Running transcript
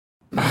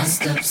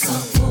steps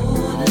are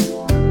ordered.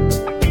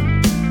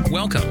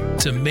 Welcome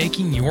to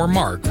Making Your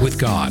Mark with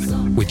God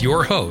with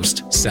your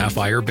host,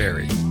 Sapphire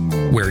Berry,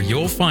 where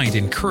you'll find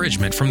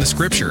encouragement from the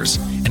scriptures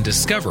and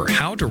discover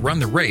how to run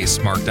the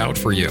race marked out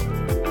for you.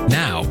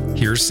 Now,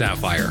 here's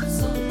Sapphire.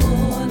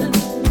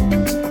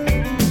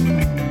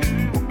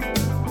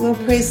 Well,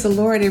 praise the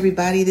Lord,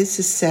 everybody. This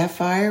is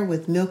Sapphire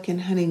with Milk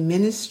and Honey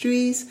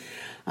Ministries.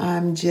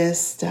 I'm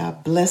just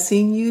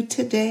blessing you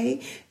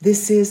today.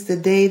 This is the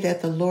day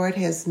that the Lord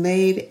has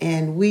made,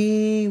 and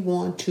we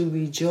want to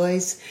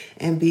rejoice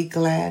and be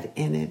glad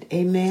in it.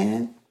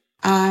 Amen.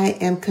 I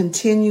am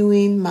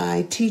continuing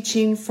my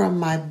teaching from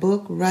my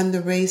book, Run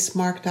the Race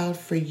Marked Out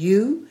for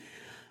You.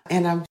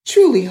 And I'm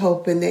truly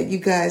hoping that you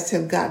guys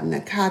have gotten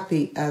a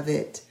copy of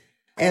it,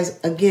 as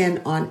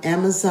again on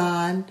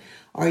Amazon,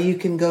 or you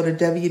can go to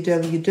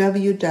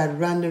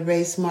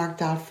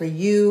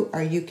www.runtheracemarkedoutforyou,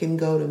 or you can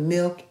go to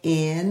Milk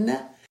and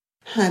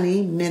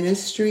Honey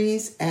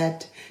Ministries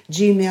at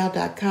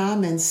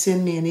gmail.com and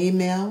send me an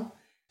email.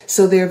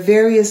 So there are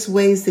various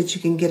ways that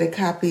you can get a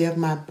copy of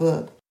my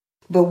book.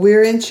 But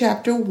we're in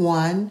chapter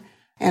 1,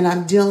 and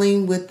I'm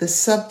dealing with the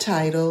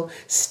subtitle,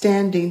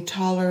 Standing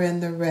Taller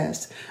than the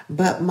Rest.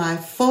 But my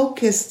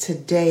focus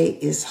today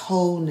is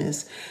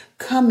wholeness,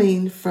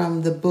 coming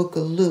from the book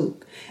of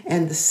Luke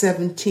and the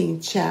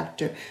 17th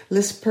chapter.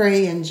 Let's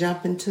pray and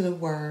jump into the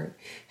word.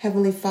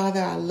 Heavenly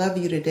Father, I love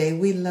you today.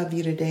 We love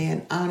you today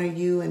and honor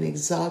you and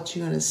exalt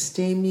you and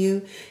esteem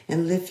you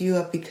and lift you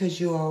up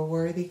because you are a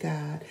worthy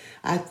God.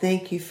 I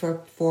thank you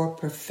for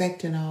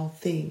perfecting all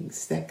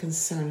things that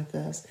concerneth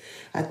us.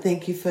 I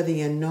thank you for the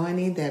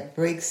anointing that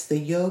breaks the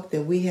yoke,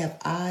 that we have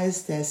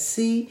eyes that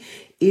see,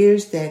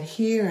 ears that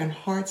hear, and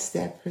hearts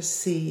that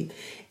perceive.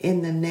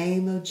 In the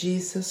name of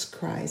Jesus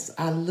Christ,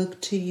 I look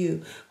to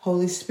you.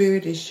 Holy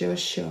Spirit, is your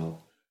show.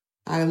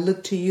 I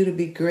look to you to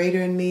be greater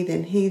in me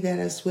than he that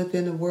is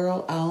within the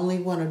world. I only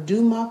want to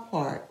do my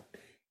part.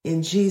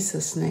 In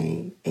Jesus'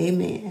 name,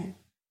 amen.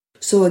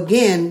 So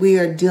again, we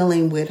are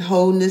dealing with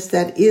wholeness.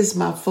 That is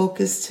my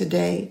focus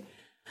today.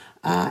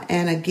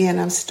 And again,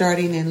 I'm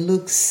starting in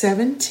Luke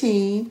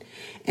 17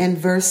 and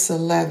verse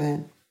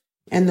 11.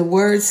 And the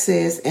word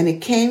says, and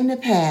it came to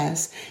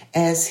pass,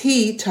 as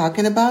he,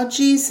 talking about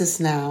Jesus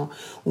now,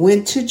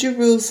 went to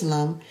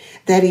Jerusalem,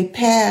 that he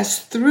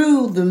passed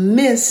through the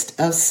midst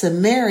of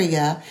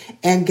Samaria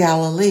and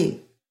Galilee.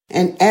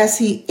 And as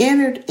he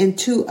entered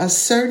into a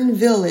certain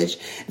village,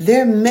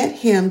 there met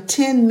him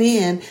 10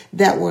 men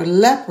that were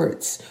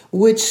lepers,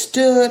 which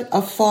stood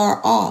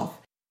afar off.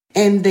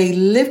 And they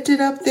lifted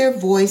up their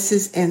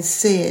voices and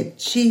said,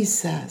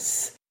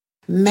 Jesus,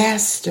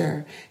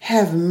 Master,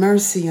 have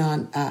mercy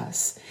on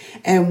us.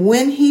 And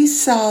when he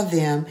saw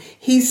them,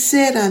 he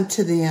said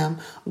unto them,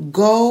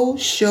 Go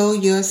show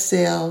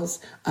yourselves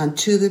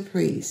unto the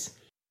priests.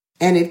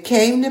 And it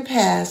came to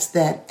pass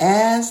that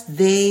as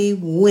they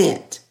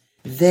went,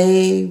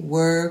 they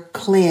were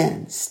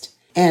cleansed.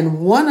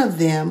 And one of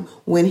them,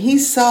 when he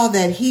saw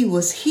that he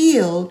was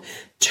healed,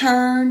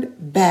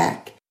 turned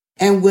back,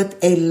 and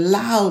with a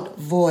loud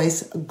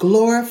voice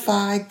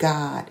glorified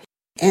God,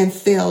 and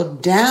fell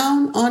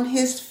down on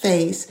his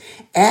face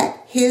at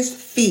his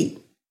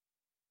feet,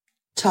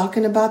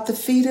 talking about the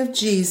feet of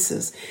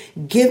Jesus,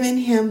 giving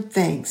him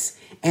thanks.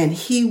 And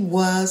he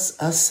was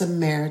a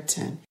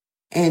Samaritan.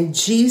 And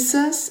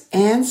Jesus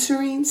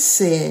answering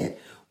said,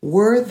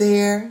 Were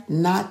there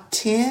not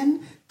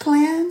 10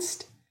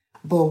 cleansed?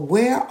 But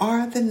where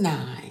are the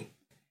 9?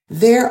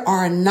 There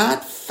are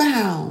not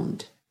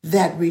found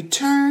that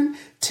return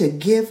to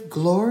give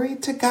glory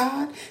to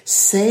God,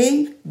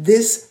 save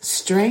this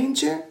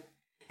stranger?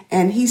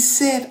 And he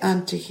said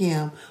unto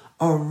him,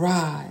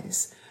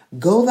 Arise,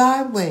 go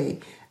thy way,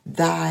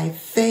 thy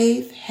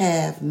faith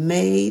hath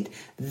made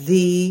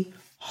thee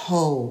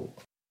whole.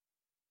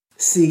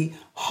 See,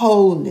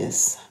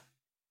 wholeness.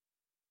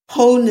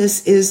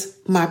 Wholeness is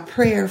my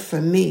prayer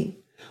for me.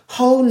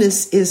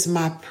 Wholeness is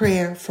my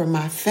prayer for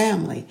my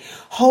family.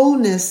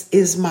 Wholeness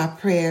is my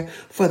prayer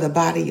for the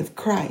body of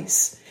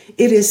Christ.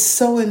 It is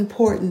so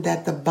important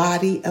that the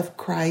body of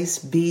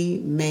Christ be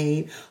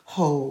made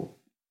whole.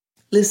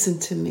 Listen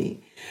to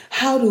me.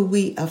 How do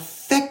we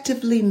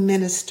effectively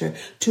minister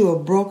to a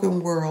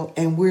broken world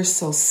and we're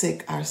so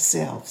sick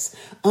ourselves?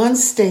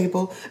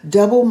 Unstable,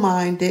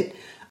 double-minded,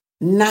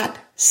 not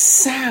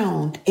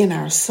sound in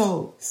our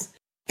souls.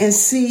 And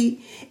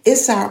see,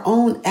 it's our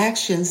own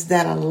actions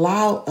that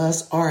allow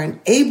us or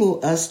enable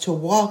us to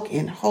walk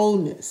in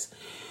wholeness.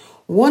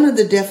 One of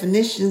the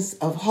definitions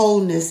of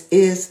wholeness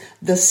is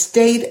the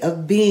state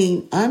of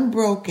being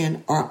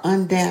unbroken or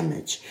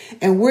undamaged.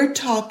 And we're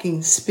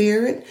talking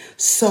spirit,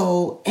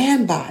 soul,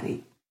 and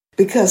body,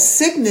 because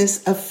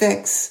sickness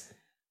affects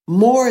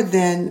more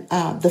than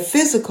the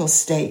physical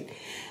state.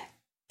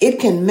 It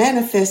can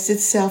manifest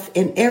itself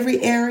in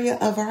every area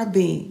of our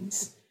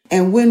beings.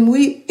 And when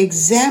we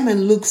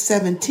examine Luke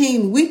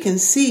 17, we can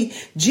see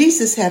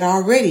Jesus had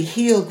already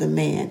healed the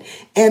man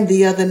and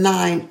the other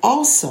 9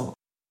 also.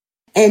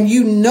 And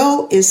you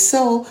know it's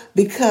so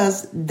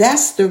because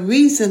that's the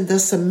reason the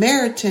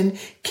Samaritan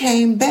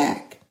came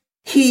back.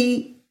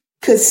 He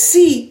could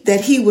see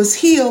that he was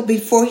healed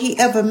before he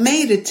ever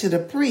made it to the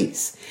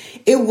priest.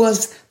 It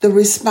was the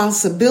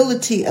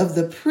responsibility of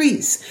the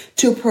priest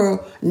to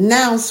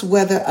pronounce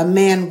whether a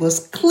man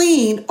was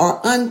clean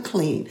or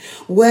unclean,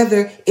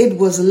 whether it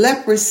was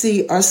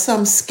leprosy or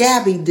some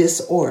scabby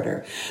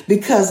disorder,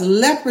 because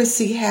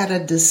leprosy had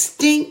a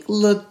distinct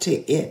look to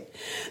it.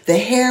 The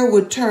hair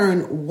would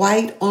turn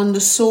white on the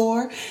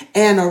sore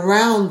and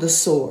around the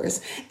sores,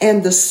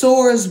 and the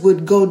sores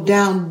would go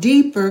down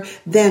deeper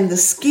than the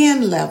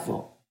skin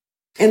level.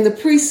 And the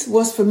priest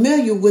was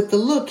familiar with the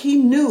look. He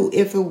knew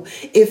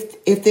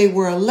if they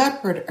were a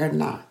leopard or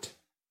not.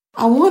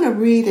 I want to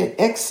read an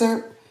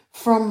excerpt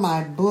from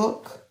my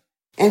book.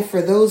 And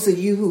for those of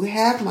you who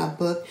have my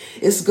book,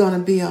 it's going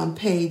to be on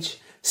page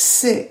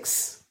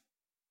 6.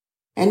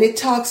 And it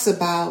talks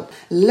about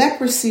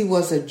leprosy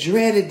was a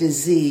dreaded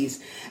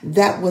disease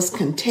that was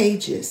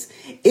contagious.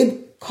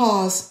 It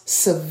caused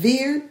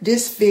severe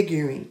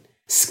disfiguring,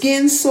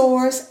 skin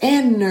sores,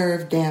 and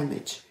nerve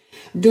damage.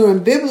 During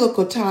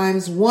biblical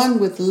times, one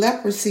with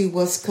leprosy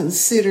was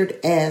considered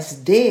as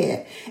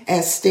dead,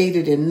 as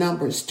stated in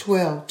Numbers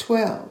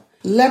 12:12.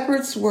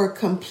 Leopards were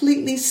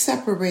completely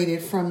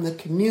separated from the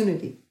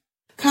community.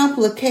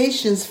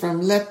 Complications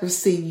from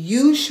leprosy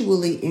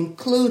usually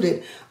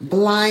included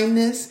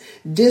blindness,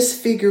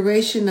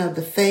 disfiguration of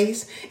the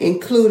face,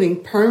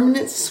 including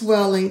permanent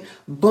swelling,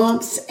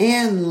 bumps,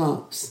 and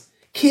lumps,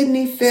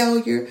 kidney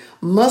failure,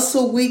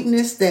 muscle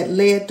weakness that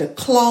led to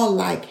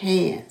claw-like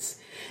hands,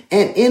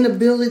 an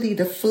inability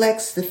to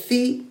flex the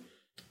feet,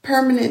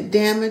 permanent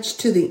damage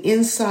to the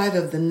inside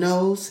of the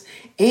nose,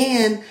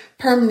 and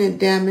permanent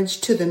damage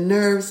to the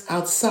nerves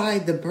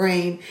outside the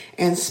brain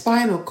and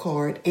spinal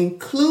cord,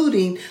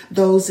 including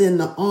those in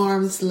the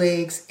arms,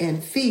 legs,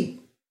 and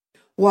feet.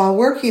 While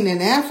working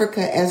in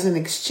Africa as an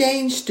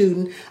exchange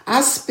student,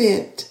 I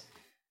spent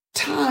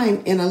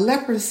time in a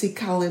leprosy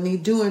colony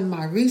doing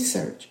my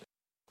research.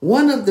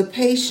 One of the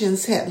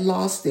patients had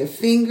lost their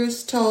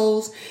fingers,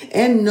 toes,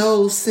 and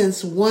nose,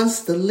 since once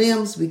the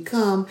limbs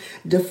become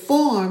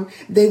deformed,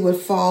 they would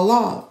fall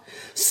off.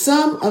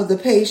 Some of the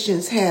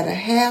patients had a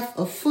half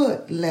a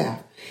foot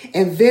left,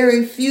 and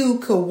very few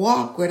could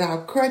walk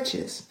without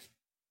crutches.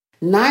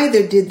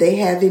 Neither did they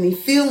have any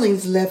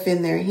feelings left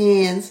in their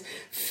hands,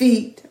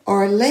 feet,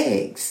 or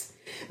legs.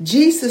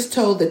 Jesus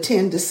told the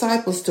 10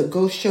 disciples to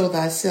go show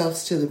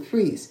thyself to the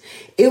priest.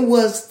 It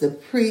was the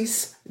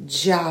priest's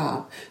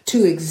job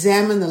to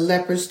examine the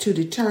lepers to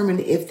determine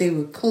if they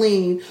were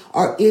clean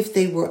or if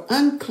they were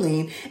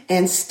unclean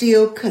and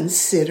still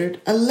considered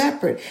a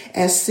leopard,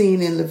 as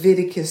seen in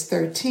Leviticus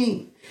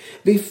 13.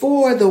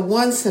 Before the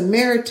one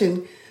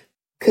Samaritan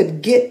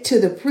could get to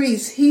the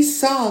priest, he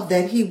saw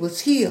that he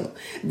was healed.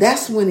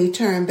 That's when he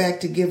turned back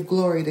to give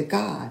glory to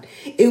God.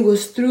 It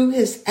was through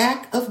his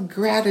act of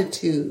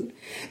gratitude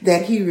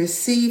that he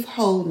received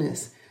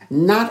wholeness,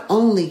 not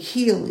only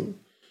healing.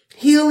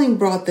 Healing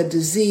brought the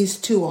disease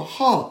to a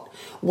halt,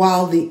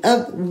 while the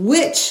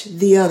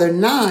other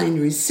 9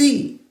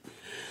 received.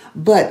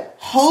 But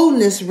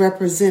wholeness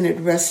represented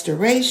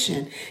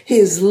restoration.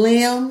 His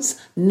limbs,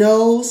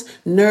 nose,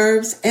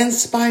 nerves, and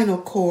spinal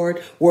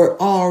cord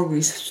were all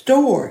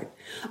restored,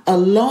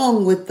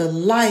 along with the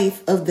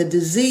life of the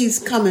disease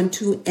coming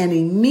to an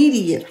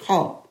immediate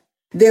halt.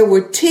 There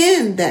were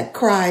 10 that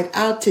cried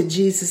out to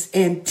Jesus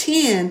and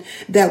 10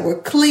 that were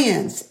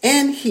cleansed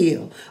and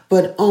healed,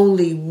 but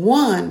only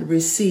 1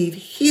 received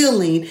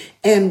healing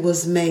and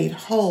was made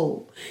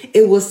whole.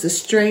 It was the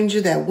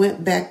stranger that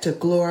went back to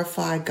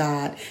glorify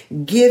God,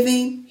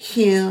 giving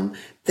him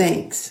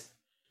thanks.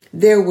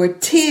 There were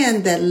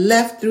 10 that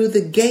left through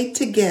the gate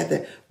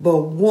together,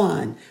 but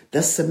 1,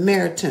 the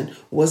Samaritan,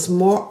 was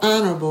more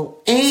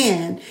honorable,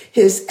 and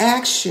his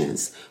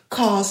actions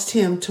caused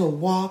him to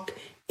walk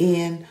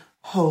in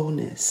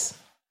wholeness.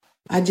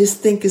 I just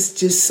think it's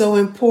just so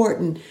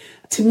important.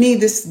 To me,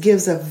 this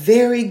gives a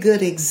very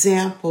good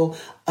example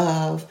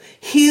of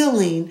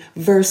healing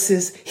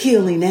versus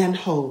healing and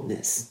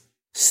wholeness.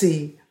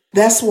 See,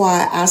 that's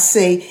why I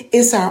say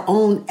it's our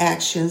own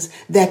actions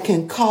that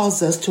can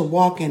cause us to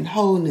walk in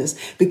wholeness,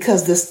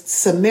 because the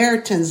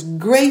Samaritan's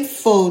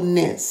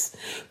gratefulness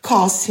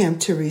caused him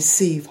to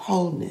receive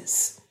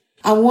wholeness.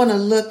 I want to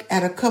look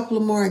at a couple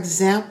of more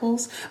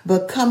examples,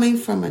 but coming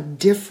from a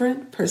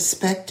different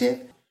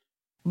perspective,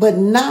 but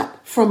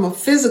not from a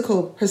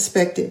physical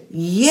perspective,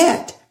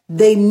 yet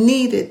they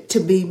needed to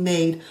be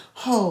made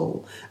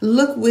whole.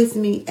 Look with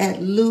me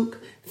at Luke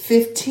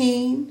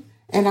 15,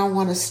 and I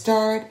want to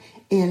start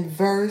in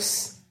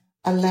verse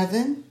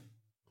 11.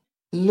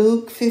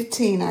 Luke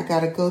 15, I got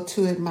to go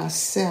to it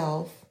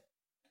myself,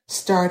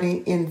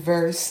 starting in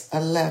verse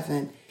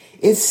 11.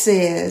 It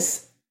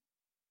says,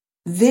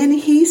 "Then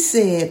he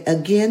said,"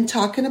 again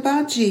talking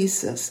about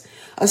Jesus,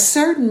 "a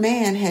certain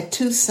man had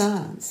 2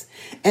 sons,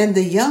 and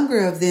the younger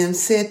of them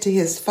said to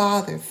his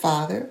father,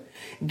 'Father,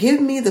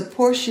 give me the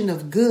portion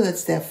of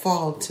goods that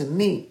fall to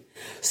me.'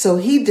 So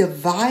he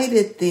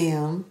divided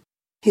them,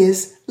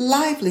 his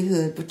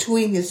livelihood,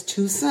 between his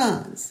 2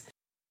 sons.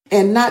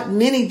 And not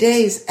many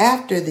days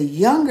after, the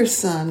younger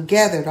son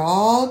gathered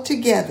all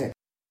together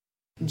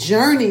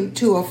journeyed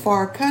to a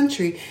far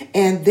country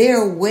and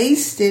there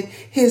wasted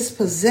his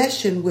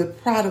possession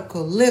with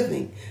prodigal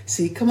living.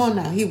 See, come on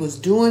now. He was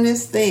doing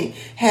his thing,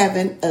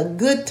 having a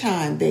good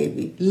time,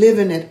 baby,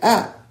 living it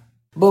up.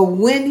 But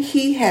when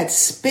he had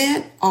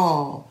spent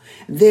all,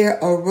 there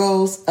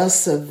arose a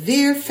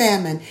severe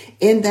famine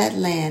in that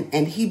land,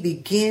 and he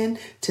began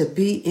to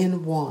be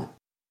in want.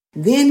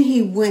 Then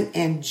he went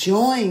and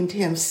joined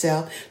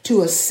himself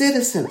to a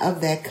citizen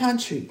of that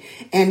country,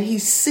 and he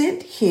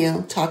sent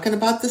him, talking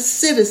about the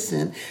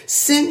citizen,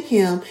 sent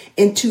him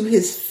into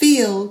his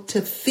field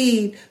to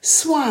feed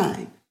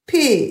swine,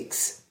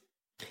 pigs.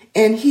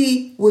 And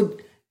he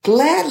would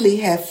gladly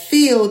have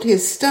filled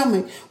his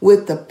stomach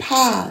with the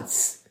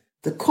pods,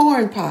 the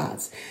corn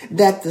pods,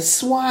 that the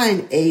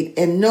swine ate,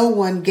 and no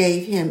one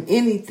gave him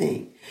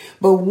anything.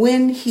 But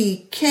when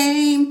he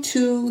came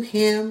to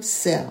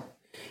himself,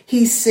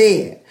 he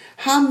said,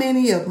 how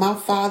many of my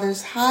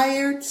father's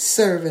hired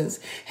servants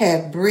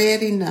have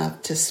bread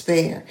enough to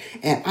spare,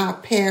 and I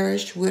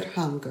perish with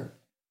hunger?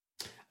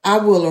 I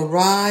will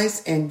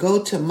arise and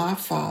go to my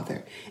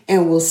father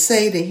and will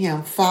say to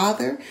him,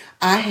 Father,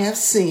 I have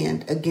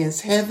sinned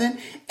against heaven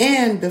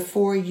and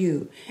before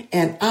you,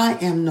 and I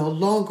am no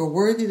longer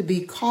worthy to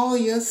be called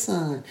your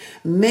son.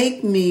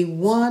 Make me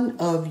one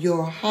of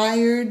your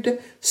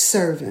hired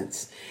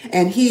servants.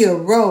 And he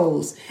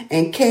arose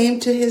and came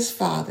to his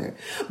father.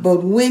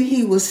 But when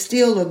he was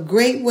still a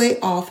great way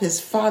off, his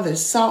father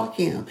saw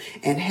him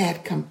and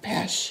had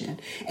compassion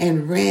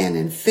and ran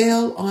and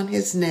fell on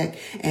his neck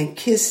and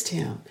kissed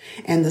him.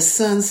 And the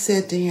son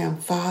said to him,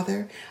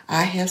 Father,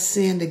 I have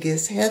sinned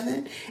against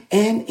heaven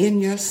and in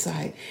your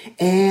sight,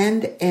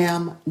 and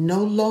am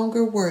no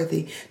longer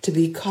worthy to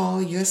be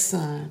called your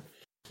son.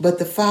 But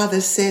the father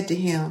said to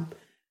him,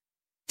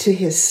 to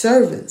his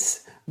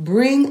servants,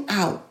 bring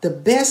out the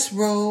best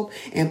robe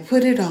and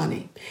put it on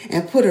him,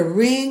 and put a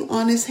ring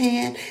on his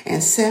hand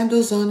and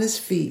sandals on his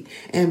feet,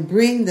 and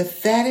bring the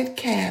fatted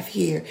calf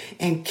here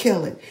and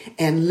kill it,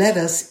 and let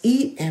us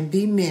eat and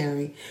be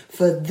merry.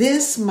 For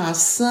this my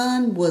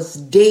son was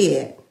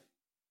dead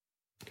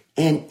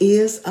and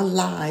is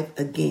alive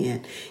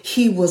again.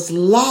 He was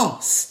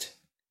lost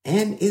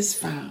and is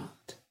found.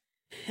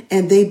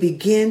 And they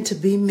began to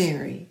be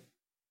merry.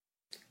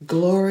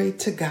 Glory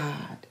to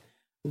God.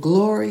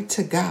 Glory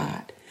to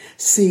God.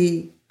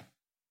 See,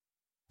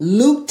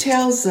 Luke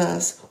tells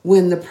us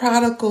when the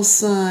prodigal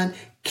son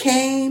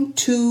came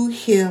to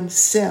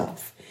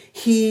himself,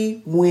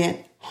 he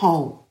went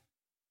home.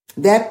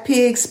 That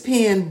pig's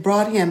pen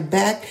brought him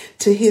back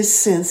to his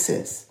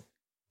senses.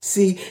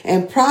 See,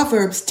 and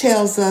Proverbs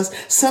tells us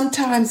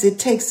sometimes it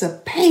takes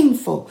a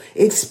painful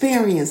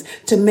experience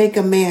to make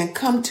a man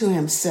come to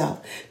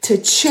himself, to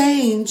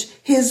change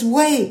his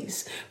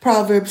ways.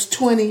 Proverbs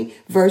 20,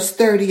 verse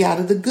 30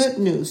 out of the Good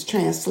News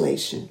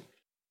translation.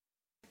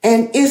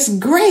 And it's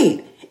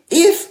great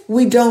if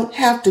we don't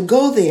have to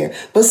go there,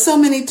 but so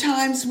many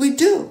times we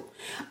do.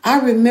 I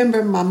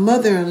remember my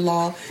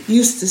mother-in-law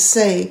used to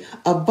say,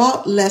 a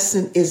bought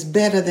lesson is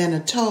better than a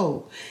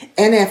told.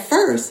 And at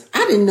first,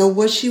 I didn't know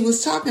what she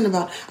was talking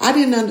about. I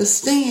didn't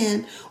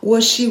understand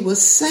what she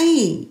was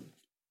saying.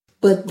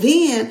 But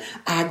then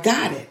I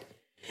got it.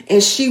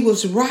 And she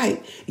was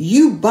right.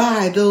 You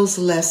buy those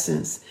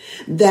lessons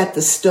that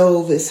the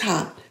stove is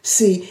hot.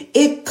 See,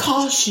 it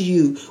costs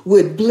you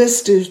with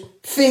blistered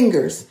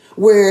fingers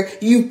where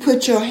you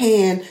put your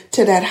hand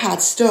to that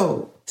hot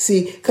stove.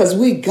 See, because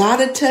we got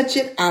to touch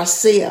it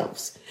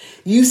ourselves.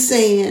 You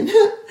saying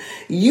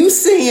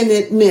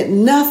it meant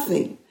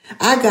nothing.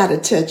 I got to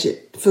touch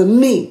it for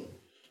me.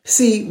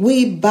 See,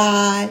 we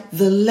buy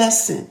the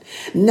lesson.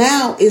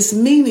 Now it's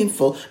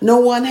meaningful. No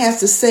one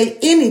has to say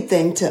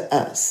anything to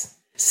us.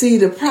 See,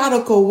 the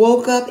prodigal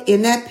woke up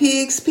in that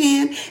pig's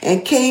pen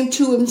and came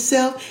to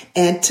himself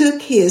and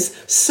took his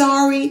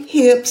sorry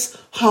hips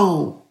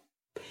home.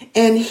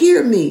 And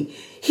hear me,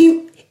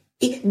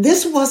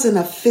 this wasn't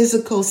a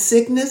physical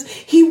sickness.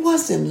 He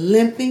wasn't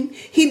limping.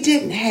 He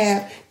didn't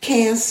have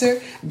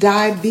cancer,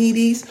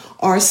 diabetes,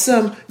 or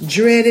some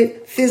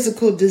dreaded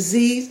physical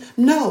disease.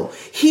 No,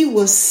 he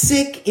was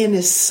sick in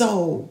his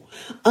soul,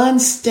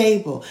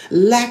 unstable,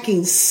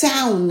 lacking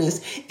soundness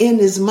in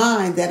his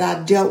mind that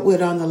I dealt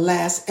with on the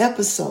last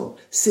episode.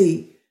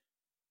 See,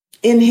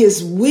 in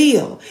his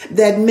will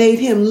that made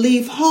him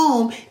leave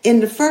home in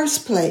the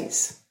first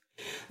place.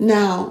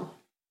 Now,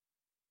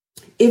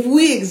 if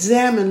we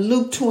examine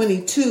Luke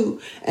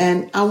 22,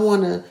 and I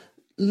want to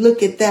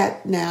look at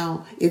that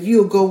now, if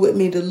you'll go with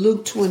me to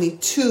Luke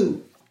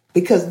 22,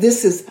 because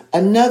this is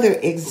another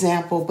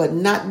example, but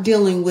not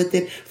dealing with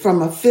it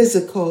from a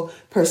physical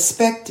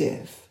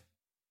perspective.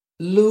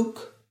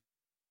 Luke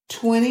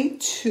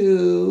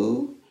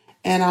 22,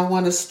 and I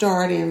want to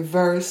start in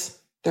verse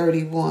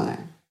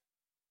 31.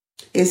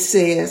 It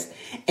says,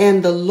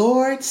 and the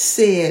Lord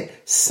said,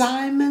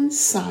 Simon,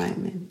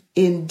 Simon,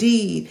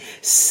 indeed,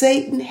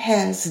 Satan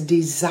has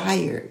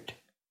desired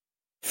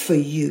for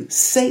you.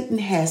 Satan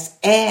has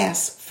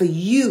asked for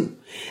you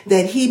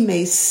that he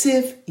may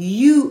sift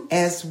you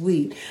as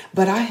wheat.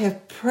 But I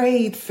have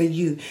prayed for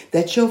you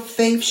that your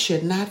faith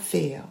should not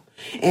fail.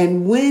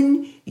 And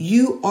when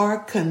you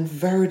are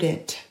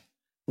converted,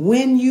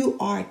 when you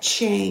are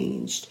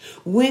changed,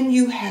 when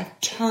you have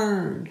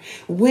turned,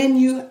 when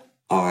you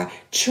are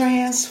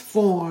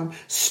transformed,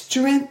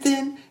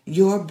 strengthen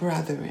your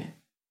brethren.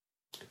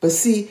 But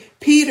see,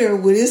 Peter,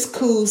 with his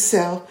cool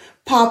self,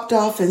 popped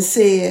off and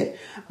said,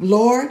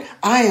 Lord,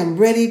 I am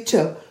ready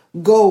to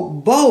go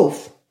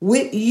both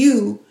with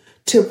you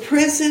to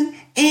prison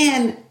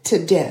and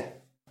to death.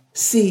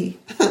 See,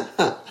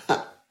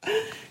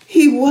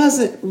 he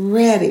wasn't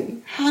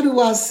ready. How do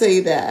I say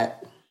that?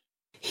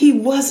 He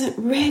wasn't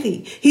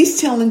ready. He's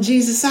telling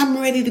Jesus, I'm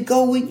ready to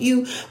go with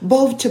you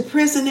both to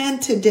prison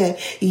and to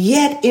death.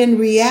 Yet in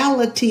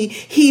reality,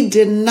 he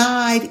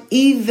denied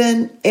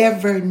even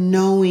ever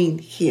knowing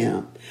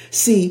him.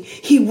 See,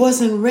 he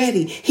wasn't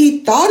ready.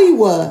 He thought he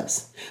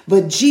was,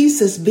 but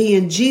Jesus,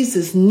 being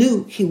Jesus,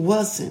 knew he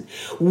wasn't,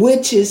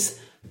 which is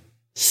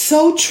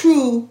so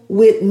true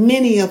with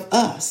many of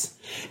us.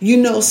 You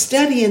know,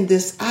 studying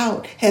this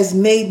out has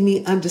made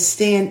me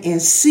understand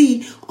and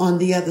see on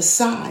the other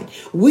side.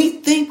 We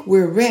think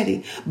we're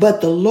ready,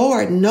 but the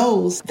Lord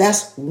knows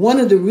that's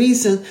one of the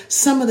reasons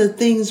some of the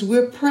things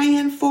we're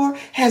praying for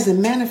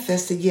hasn't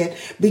manifested yet,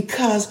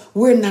 because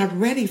we're not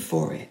ready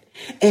for it.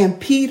 And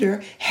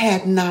Peter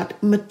had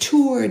not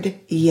matured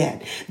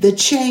yet. The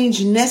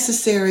change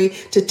necessary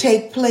to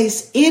take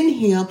place in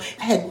him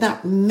had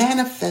not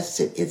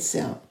manifested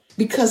itself.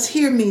 Because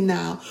hear me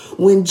now,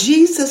 when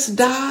Jesus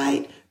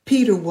died,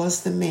 Peter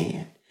was the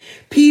man.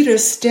 Peter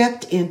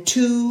stepped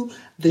into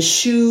the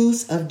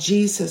shoes of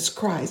Jesus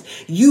Christ.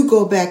 You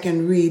go back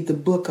and read the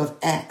book of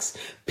Acts.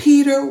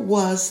 Peter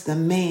was the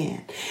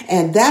man.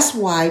 And that's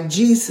why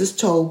Jesus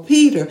told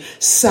Peter,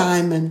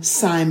 Simon,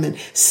 Simon,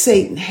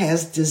 Satan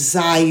has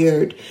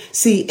desired.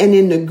 See, and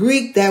in the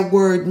Greek, that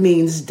word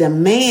means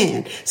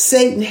demand.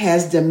 Satan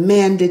has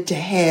demanded to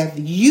have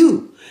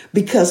you.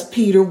 Because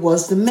Peter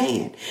was the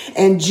man.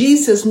 And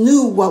Jesus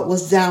knew what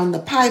was down the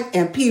pipe,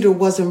 and Peter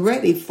wasn't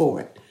ready for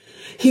it.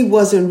 He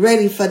wasn't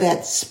ready for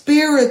that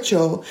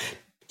spiritual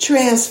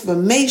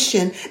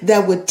transformation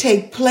that would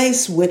take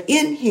place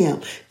within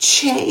him.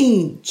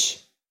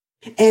 Change.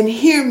 And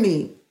hear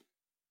me.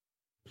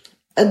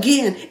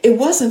 Again, it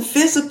wasn't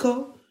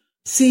physical.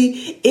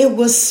 See, it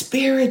was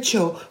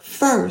spiritual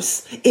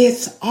first.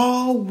 It's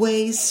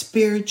always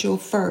spiritual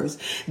first.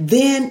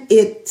 Then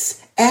it's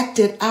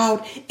acted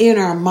out in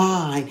our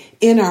mind,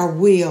 in our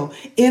will,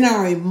 in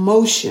our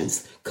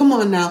emotions. Come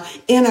on now,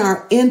 in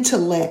our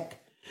intellect.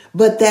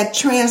 But that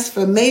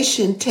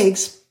transformation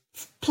takes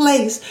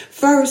place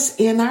first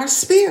in our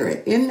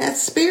spirit, in that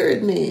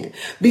spirit man,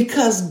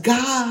 because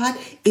God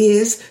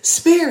is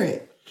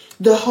spirit.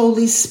 The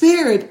Holy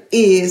Spirit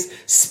is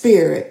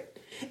spirit.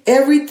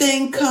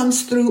 Everything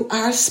comes through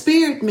our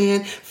spirit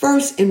man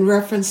first in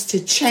reference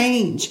to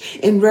change,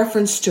 in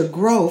reference to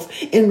growth,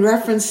 in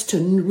reference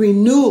to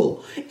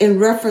renewal, in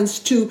reference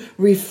to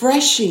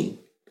refreshing.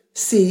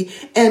 See,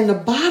 and the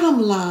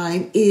bottom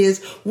line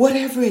is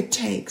whatever it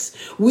takes,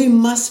 we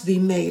must be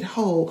made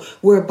whole,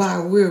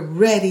 whereby we're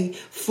ready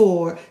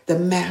for the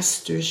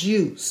master's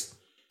use.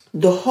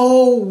 The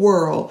whole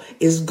world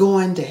is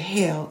going to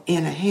hell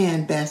in a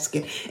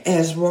handbasket,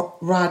 as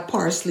Rod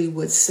Parsley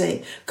would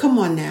say. Come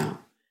on now.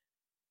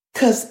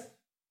 Because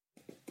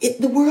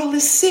the world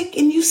is sick,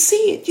 and you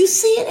see it. You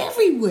see it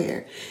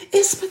everywhere.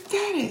 It's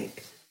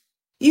pathetic.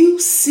 You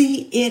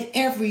see it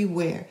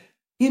everywhere.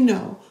 You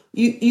know,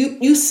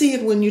 you see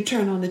it when you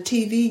turn on the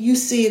TV. You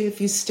see it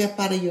if you step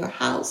out of your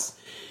house.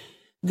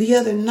 The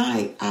other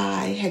night,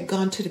 I had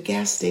gone to the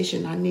gas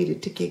station. I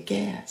needed to get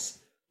gas.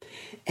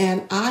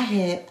 And I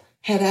had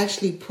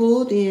actually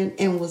pulled in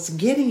and was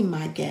getting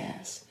my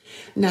gas.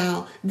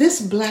 Now, this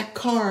black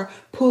car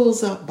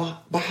pulls up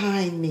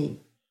behind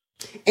me.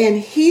 And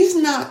he's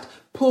not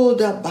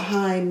pulled up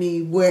behind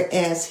me,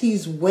 whereas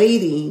he's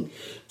waiting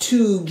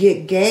to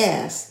get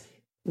gas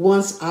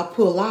once I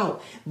pull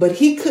out. But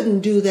he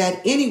couldn't do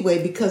that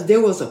anyway, because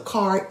there was a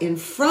car in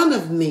front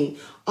of me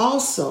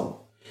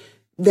also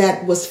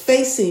that was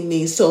facing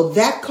me. So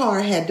that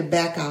car had to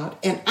back out,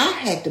 and I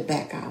had to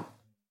back out.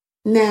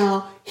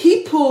 Now,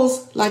 he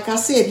pulls, like I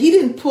said, he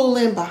didn't pull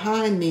in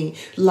behind me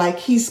like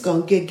he's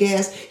going to get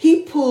gas.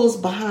 He pulls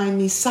behind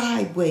me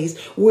sideways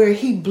where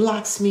he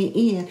blocks me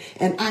in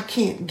and I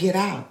can't get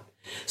out.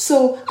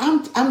 So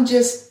I'm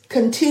just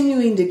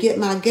continuing to get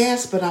my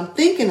gas, but I'm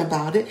thinking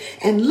about it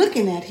and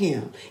looking at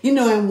him,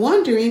 and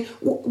wondering,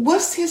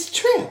 what's his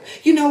trip?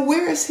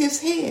 Where is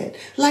his head?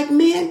 Like,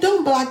 man,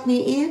 don't block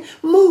me in,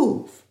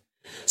 move.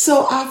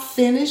 So I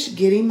finish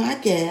getting my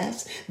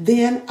gas.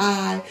 Then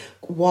I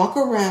walk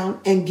around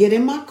and get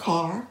in my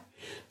car,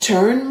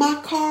 turn my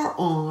car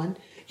on,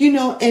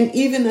 and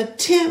even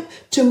attempt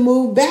to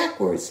move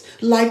backwards,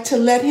 like to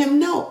let him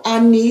know I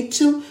need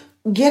to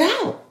get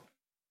out.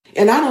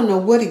 And I don't know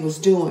what he was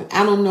doing.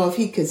 I don't know if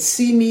he could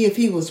see me, if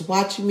he was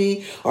watching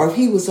me, or if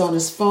he was on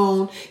his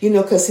phone,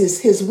 because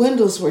his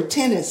windows were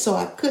tinted, so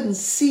I couldn't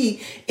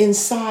see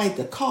inside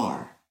the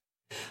car.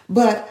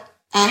 But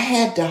I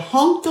had to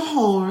honk the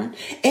horn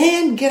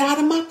and get out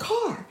of my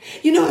car,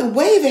 and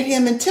wave at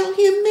him and tell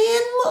him,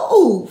 man,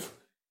 move.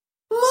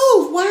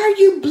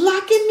 you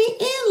blocking me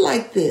in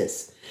like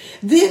this?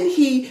 Then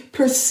he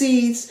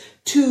proceeds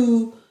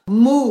to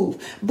move.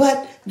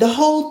 But the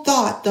whole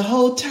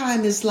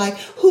time is like,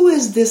 who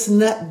is this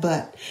nut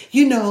butt?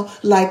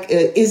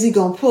 Is he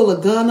going to pull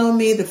a gun on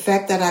me? The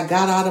fact that I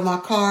got out of my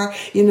car,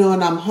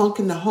 and I'm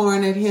honking the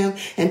horn at him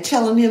and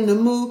telling him to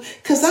move.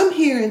 Because I'm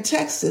here in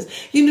Texas,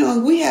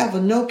 and we have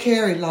a no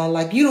carry law.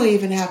 Like, you don't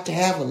even have to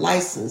have a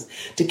license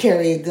to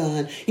carry a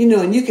gun,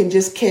 and you can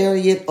just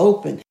carry it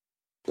open.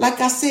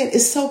 Like I said,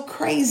 it's so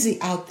crazy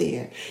out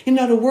there.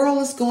 The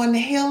world is going to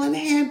hell in a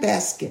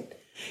handbasket.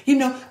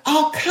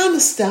 All kind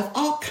of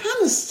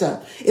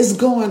stuff is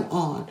going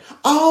on.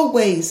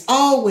 Always,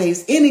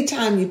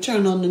 anytime you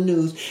turn on the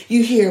news,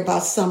 you hear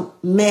about some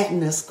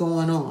madness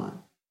going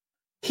on.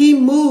 He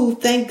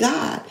moved, thank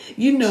God,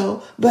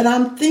 but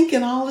I'm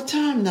thinking all the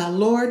time now,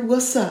 Lord,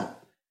 what's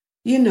up?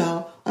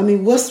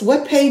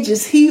 What page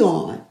is he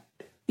on?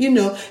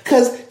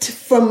 Because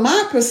from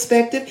my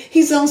perspective,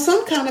 he's on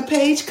some kind of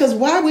page, because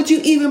why would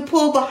you even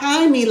pull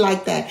behind me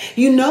like that?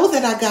 You know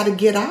that I got to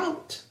get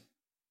out.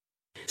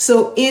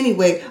 So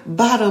anyway,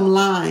 bottom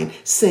line,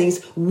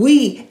 saints,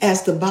 we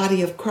as the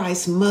body of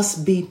Christ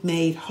must be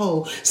made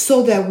whole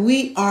so that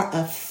we are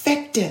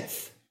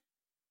effective,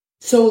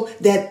 so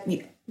that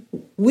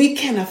we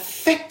can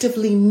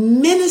effectively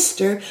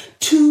minister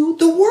to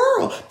the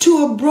world,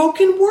 to a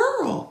broken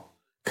world,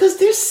 because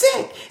they're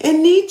sick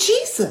and need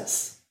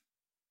Jesus.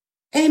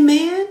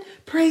 Amen.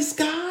 Praise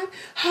God.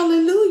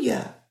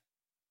 Hallelujah.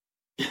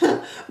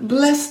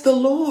 Bless the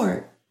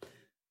Lord.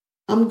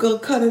 I'm going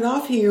to cut it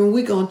off here and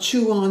we're going to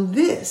chew on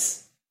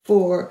this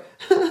for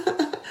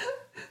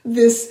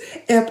this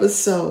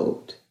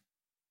episode.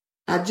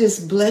 I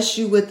just bless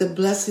you with the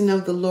blessing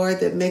of the Lord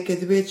that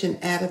maketh rich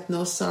and addeth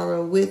no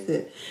sorrow with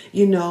it,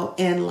 and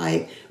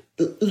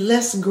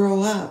let's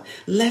grow up.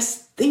 Let's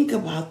think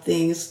about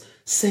things,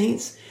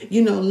 saints.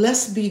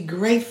 Let's be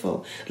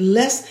grateful.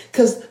 Because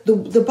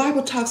the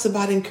Bible talks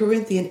about in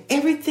Corinthians,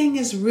 everything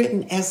is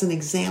written as an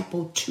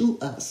example to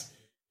us.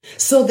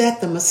 So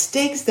that the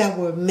mistakes that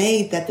were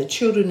made, that the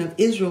children of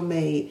Israel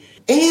made,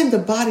 and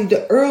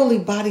the early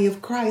body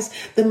of Christ,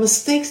 the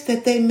mistakes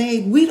that they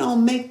made, we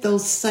don't make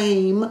those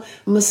same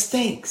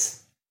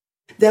mistakes.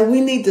 That we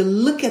need to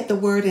look at the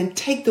word and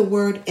take the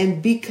word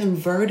and be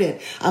converted.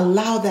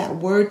 Allow that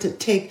word to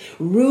take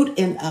root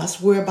in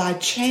us, whereby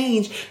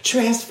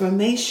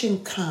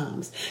transformation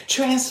comes.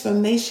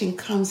 Transformation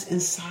comes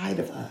inside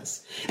of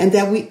us, and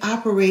that we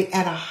operate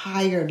at a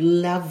higher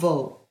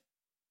level.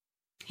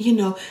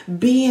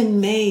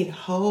 Being made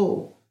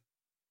whole.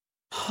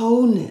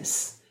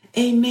 Wholeness.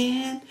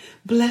 Amen.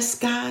 Bless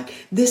God.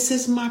 This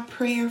is my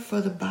prayer for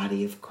the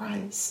body of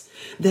Christ,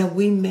 that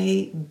we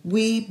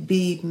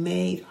be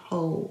made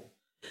whole.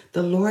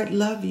 The Lord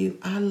love you.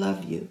 I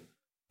love you.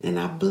 And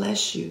I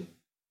bless you.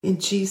 In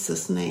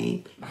Jesus'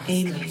 name.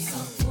 Amen.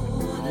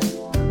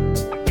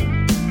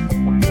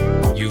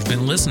 You've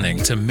been listening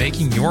to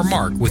Making Your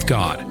Mark with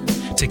God.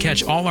 To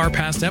catch all our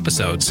past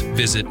episodes,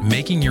 visit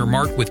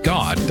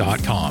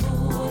makingyourmarkwithgod.com.